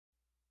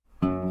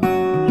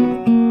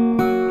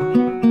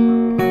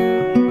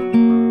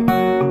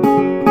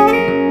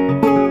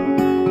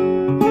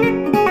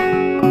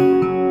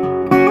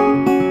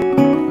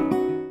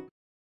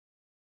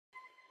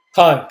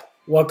Hi,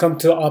 welcome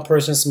to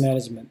Operations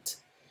Management.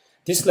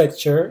 This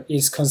lecture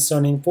is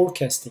concerning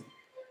forecasting.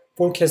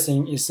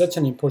 Forecasting is such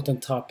an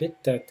important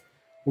topic that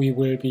we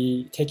will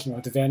be taking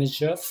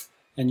advantage of,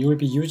 and you will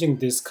be using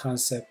this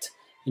concept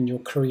in your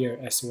career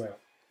as well.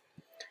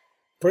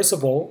 First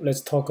of all,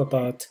 let's talk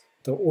about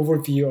the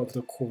overview of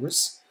the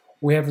course.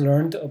 We have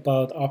learned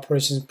about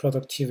operations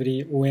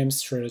productivity, OM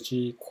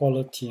strategy,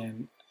 quality,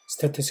 and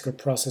statistical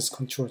process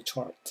control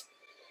chart.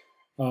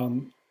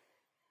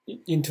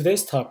 In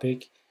today's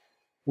topic,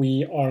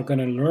 we are going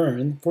to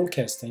learn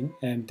forecasting,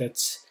 and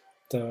that's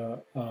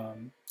the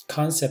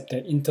concept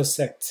that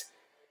intersects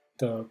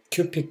the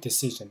QPIC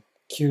decision: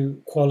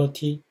 Q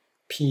quality,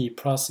 P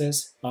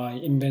process, I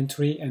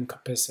inventory, and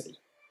capacity.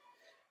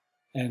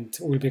 And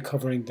we'll be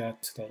covering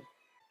that today.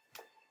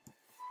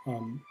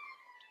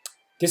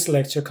 This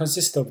lecture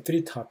consists of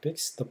three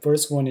topics. The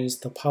first one is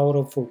the power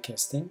of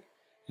forecasting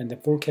and the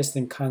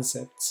forecasting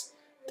concepts,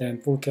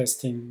 then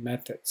forecasting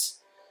methods.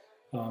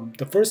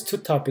 The first two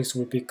topics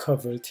will be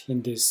covered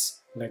in this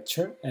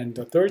lecture, and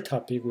the third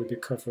topic will be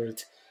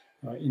covered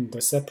in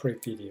the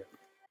separate video.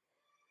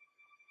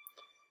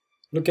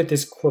 Look at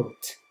this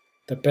quote.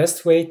 The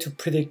best way to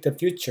predict the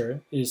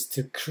future is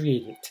to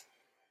create it.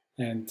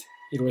 And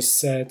it was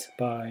said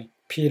by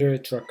Peter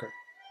Drucker.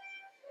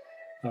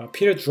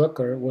 Peter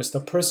Drucker was the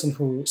person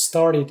who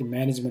started the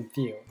management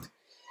field.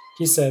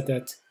 He said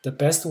that the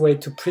best way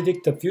to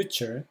predict the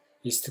future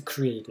is to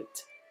create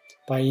it.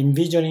 By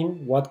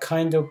envisioning what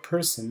kind of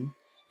person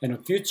and a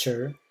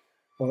future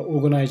or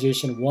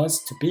organization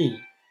wants to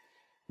be,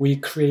 we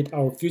create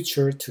our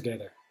future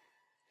together.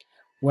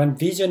 When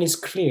vision is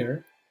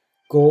clear,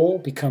 goal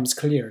becomes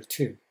clear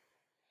too.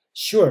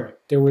 Sure,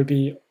 there will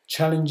be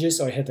challenges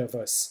ahead of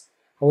us.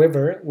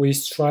 However, we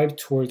strive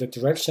toward the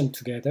direction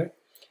together,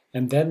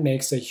 and that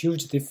makes a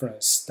huge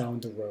difference down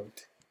the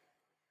road.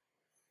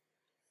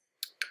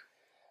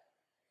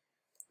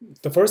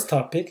 The first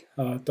topic,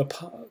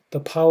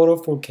 the power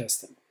of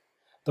forecasting.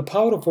 The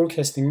power of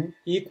forecasting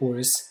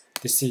equals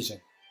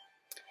decision.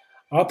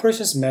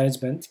 Operations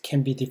management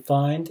can be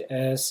defined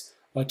as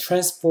a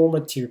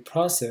transformative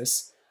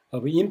process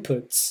of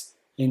inputs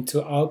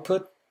into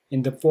output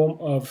in the form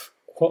of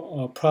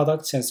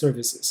products and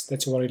services.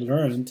 That's what I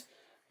learned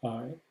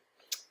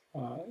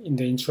in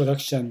the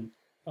introduction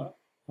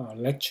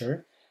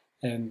lecture.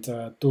 And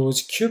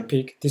those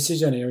QPIC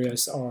decision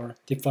areas are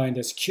defined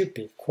as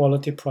QPIC: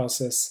 quality,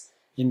 process,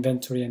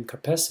 inventory, and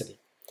capacity.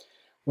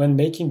 When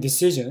making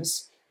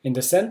decisions, in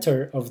the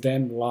center of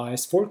them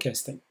lies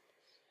forecasting.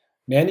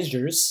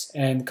 Managers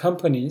and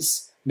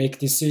companies make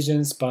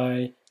decisions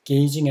by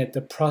gauging at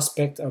the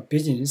prospect of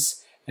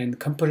business and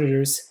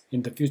competitors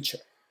in the future.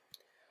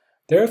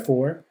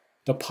 Therefore,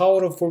 the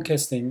power of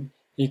forecasting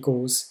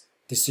equals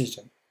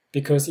decision,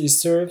 because it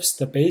serves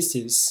the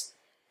basis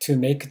to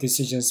make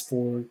decisions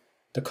for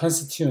the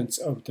constituents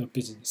of the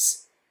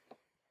business.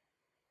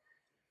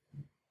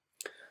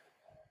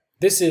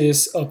 This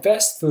is a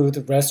fast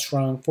food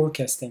restaurant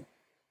forecasting.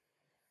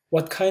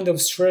 What kind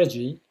of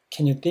strategy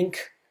can you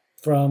think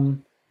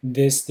from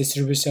this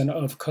distribution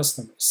of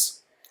customers?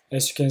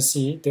 As you can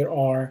see, there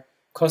are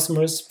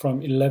customers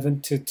from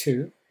 11 to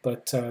 2,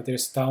 but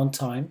there's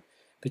downtime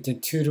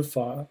between 2 to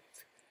 5,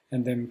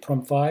 and then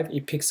from 5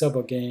 it picks up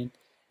again,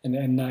 and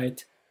at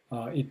night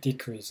it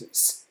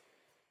decreases.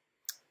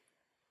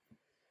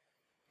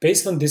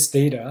 Based on this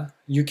data,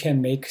 you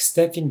can make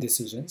staffing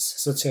decisions,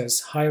 such as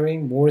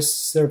hiring more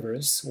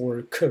servers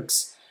or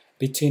cooks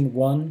between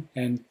 1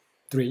 and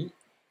 3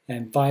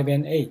 and 5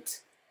 and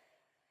 8.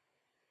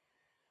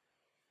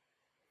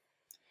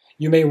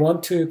 You may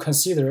want to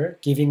consider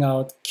giving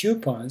out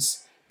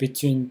coupons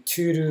between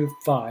 2 to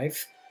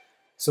 5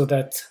 so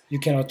that you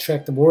can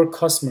attract more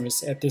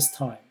customers at this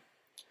time.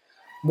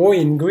 More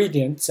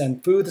ingredients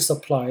and food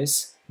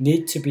supplies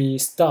need to be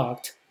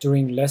stocked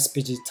during less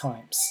busy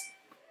times.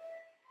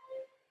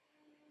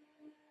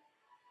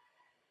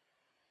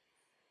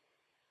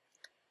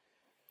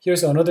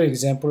 Here's another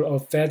example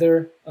of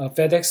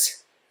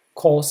FedEx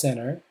call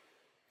center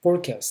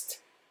forecast.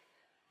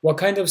 What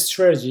kind of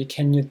strategy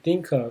can you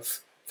think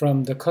of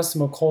from the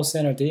customer call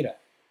center data?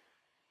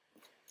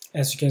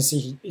 As you can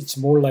see, it's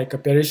more like a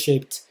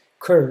bell-shaped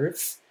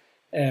curve,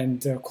 and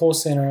the call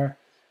center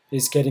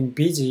is getting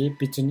busy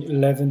between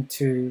 11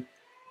 to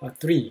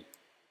 3.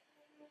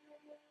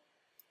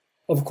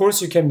 Of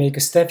course, you can make a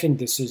staffing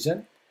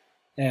decision,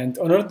 and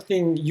another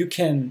thing you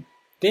can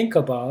think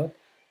about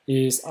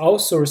is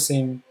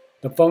outsourcing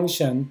the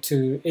function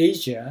to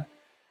Asia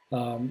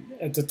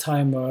at the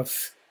time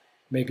of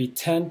maybe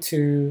 10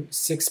 to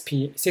 6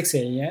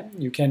 a.m.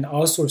 You can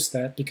outsource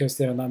that because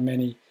there are not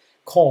many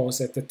calls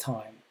at the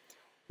time,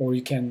 or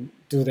you can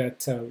do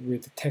that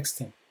with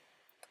texting.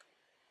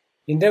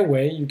 In that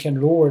way, you can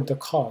lower the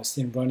cost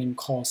in running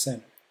call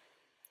center.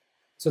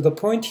 So the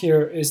point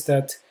here is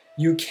that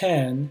you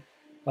can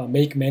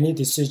make many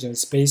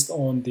decisions based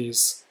on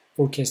this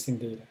forecasting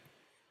data.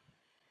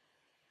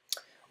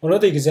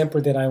 Another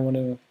example that I want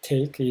to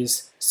take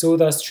is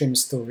SodaStream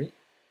story.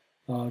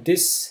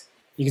 This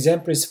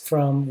example is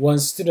from one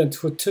student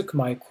who took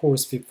my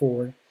course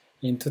before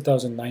in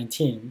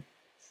 2019,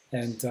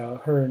 and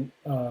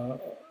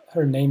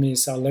her name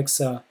is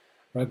Alexa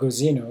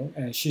Ragozino,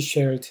 and she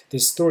shared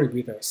this story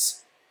with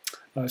us.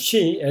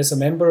 She, as a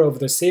member of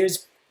the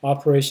sales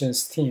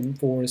operations team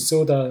for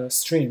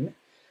SodaStream,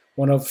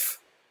 one of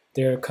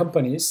their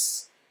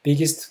company's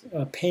biggest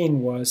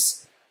pain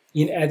was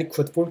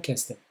inadequate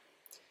forecasting.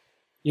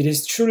 It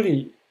is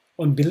truly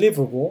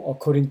unbelievable,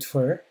 according to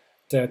her,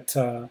 that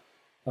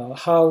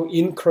how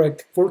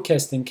incorrect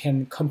forecasting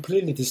can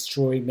completely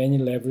destroy many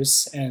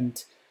levels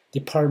and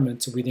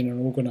departments within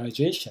an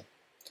organization.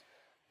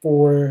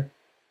 For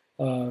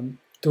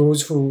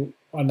those who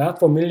are not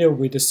familiar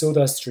with the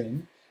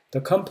SodaStream, the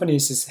company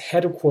is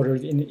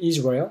headquartered in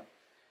Israel,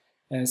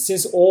 and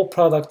since all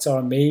products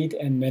are made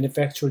and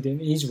manufactured in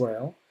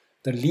Israel,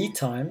 the lead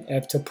time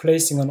after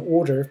placing an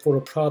order for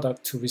a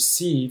product to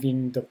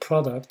receiving the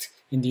product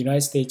in the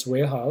United States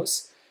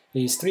warehouse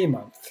is 3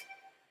 months.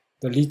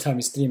 The lead time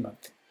is 3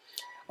 months.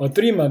 A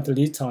 3-month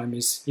lead time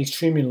is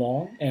extremely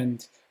long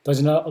and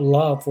does not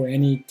allow for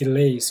any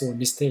delays or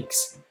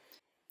mistakes.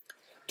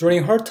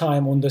 During her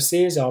time on the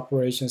sales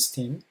operations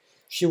team,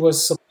 she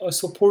was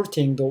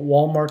supporting the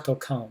Walmart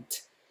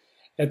account.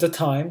 At the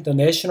time, the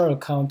national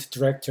account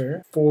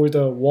director for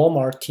the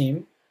Walmart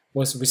team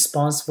was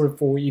responsible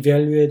for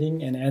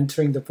evaluating and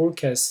entering the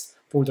forecast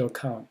for the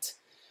account.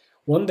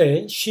 One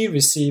day, she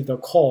received a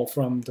call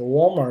from the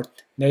Walmart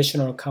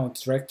national account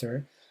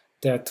director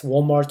that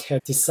Walmart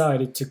had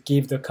decided to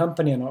give the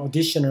company an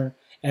additional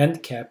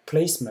end cap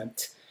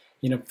placement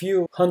in a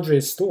few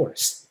hundred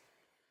stores.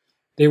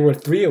 They were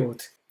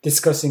thrilled,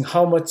 discussing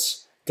how much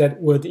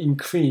that would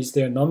increase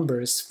their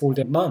numbers for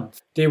the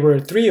month. They were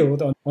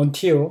thrilled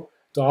until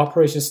the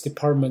operations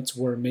departments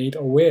were made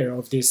aware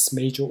of this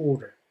major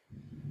order.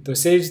 The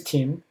sales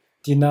team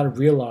did not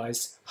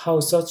realize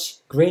how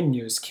such great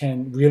news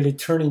can really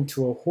turn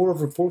into a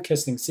horrible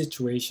forecasting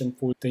situation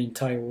for the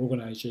entire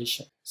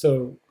organization.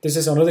 So this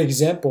is another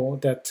example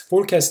that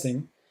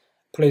forecasting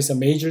plays a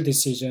major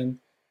decision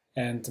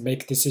and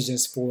make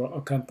decisions for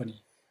a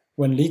company.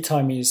 When lead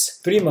time is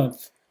 3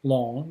 months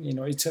long,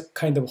 it's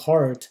kind of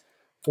hard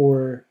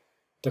for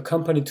the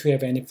company to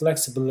have any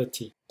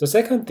flexibility. The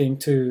second thing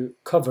to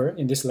cover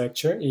in this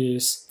lecture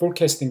is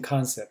forecasting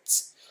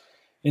concepts.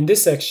 In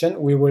this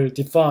section, we will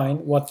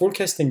define what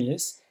forecasting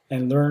is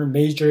and learn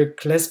major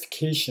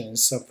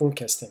classifications of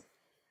forecasting.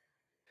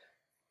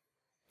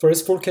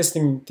 First,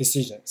 forecasting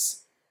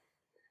decisions.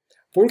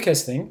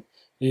 Forecasting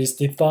is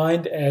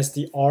defined as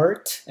the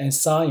art and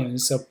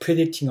science of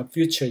predicting a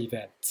future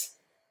event.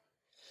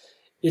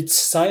 It's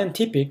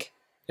scientific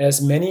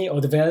as many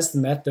advanced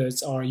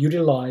methods are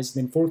utilized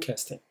in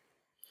forecasting.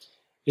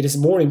 It is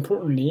more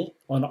importantly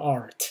an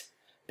art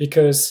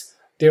because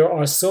there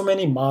are so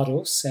many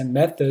models and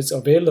methods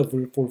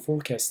available for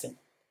forecasting,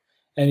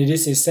 and it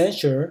is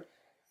essential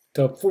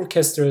the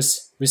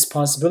forecaster's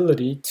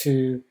responsibility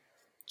to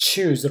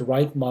choose the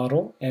right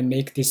model and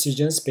make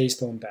decisions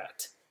based on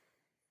that.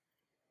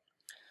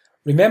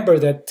 Remember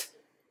that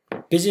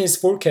business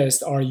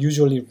forecasts are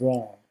usually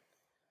wrong.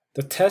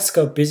 The task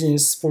of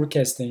business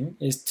forecasting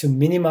is to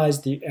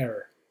minimize the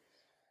error.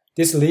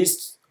 This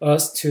leads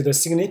us to the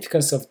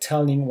significance of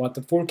telling what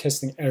the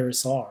forecasting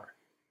errors are,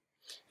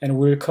 and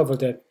we'll cover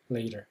that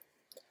later.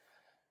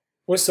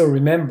 Also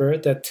remember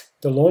that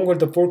the longer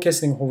the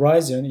forecasting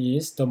horizon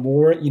is, the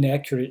more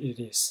inaccurate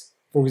it is.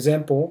 For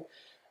example,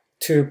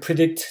 to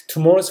predict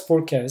tomorrow's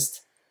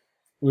forecast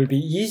will be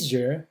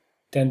easier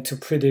than to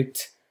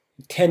predict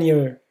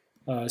 10-year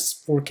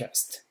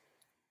forecast.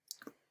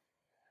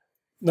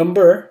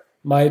 Number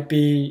might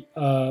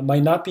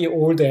not be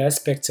all the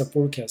aspects of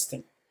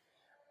forecasting.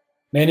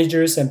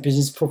 Managers and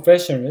business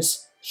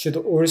professionals should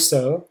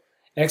also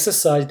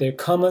exercise their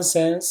common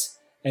sense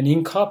and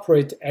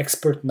incorporate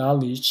expert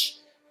knowledge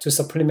to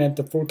supplement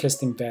the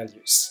forecasting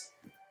values.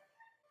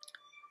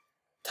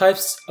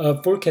 Types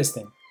of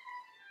forecasting.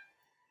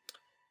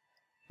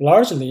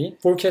 Largely,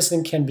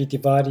 forecasting can be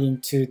divided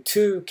into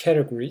two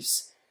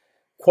categories: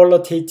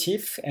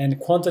 qualitative and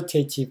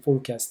quantitative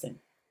forecasting.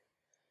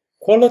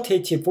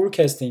 Qualitative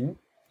forecasting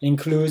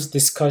includes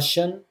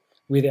discussion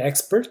with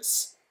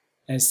experts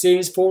and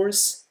sales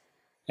force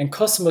and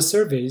customer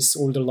surveys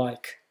or the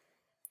like.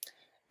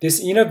 These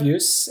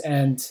interviews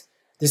and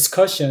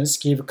discussions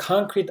give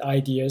concrete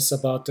ideas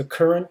about the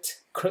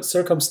current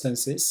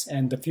circumstances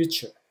and the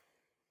future.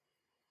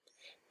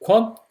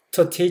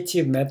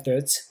 Quantitative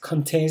methods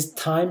contains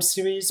time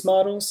series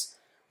models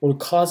or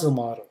causal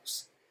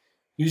models.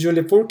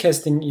 Usually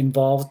forecasting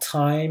involves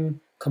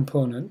time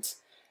component,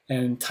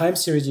 and time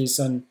series is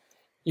an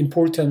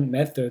important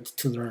method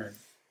to learn.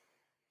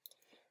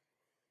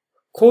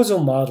 Causal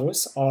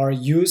models are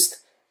used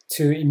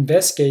to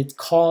investigate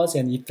cause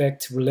and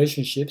effect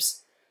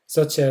relationships,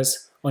 such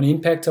as an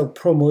impact of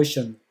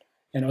promotion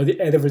and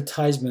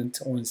advertisement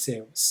on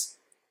sales.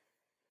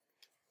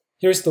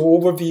 Here's the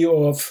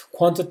overview of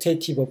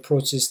quantitative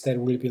approaches that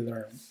we'll be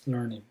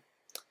learning.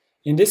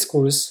 In this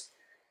course,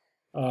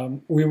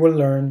 we will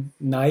learn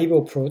naive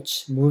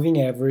approach,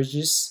 moving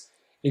averages,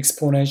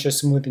 exponential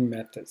smoothing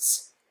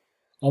methods.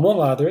 Among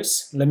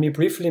others, let me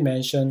briefly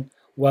mention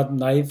what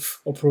naive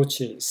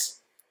approach is.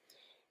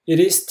 It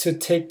is to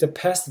take the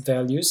past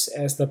values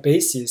as the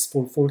basis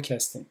for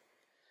forecasting.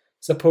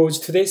 Suppose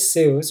today's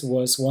sales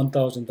was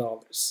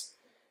 $1,000.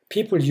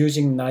 People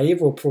using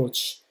naive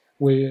approach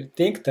will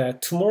think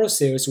that tomorrow's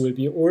sales will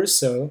be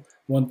also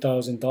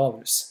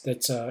 $1,000.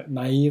 That's a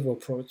naive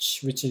approach,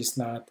 which is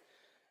not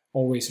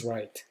always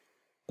right,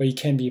 but it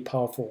can be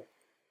powerful.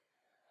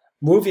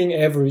 Moving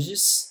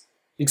averages,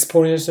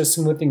 exponential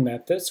smoothing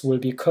methods will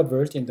be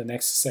covered in the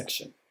next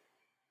section.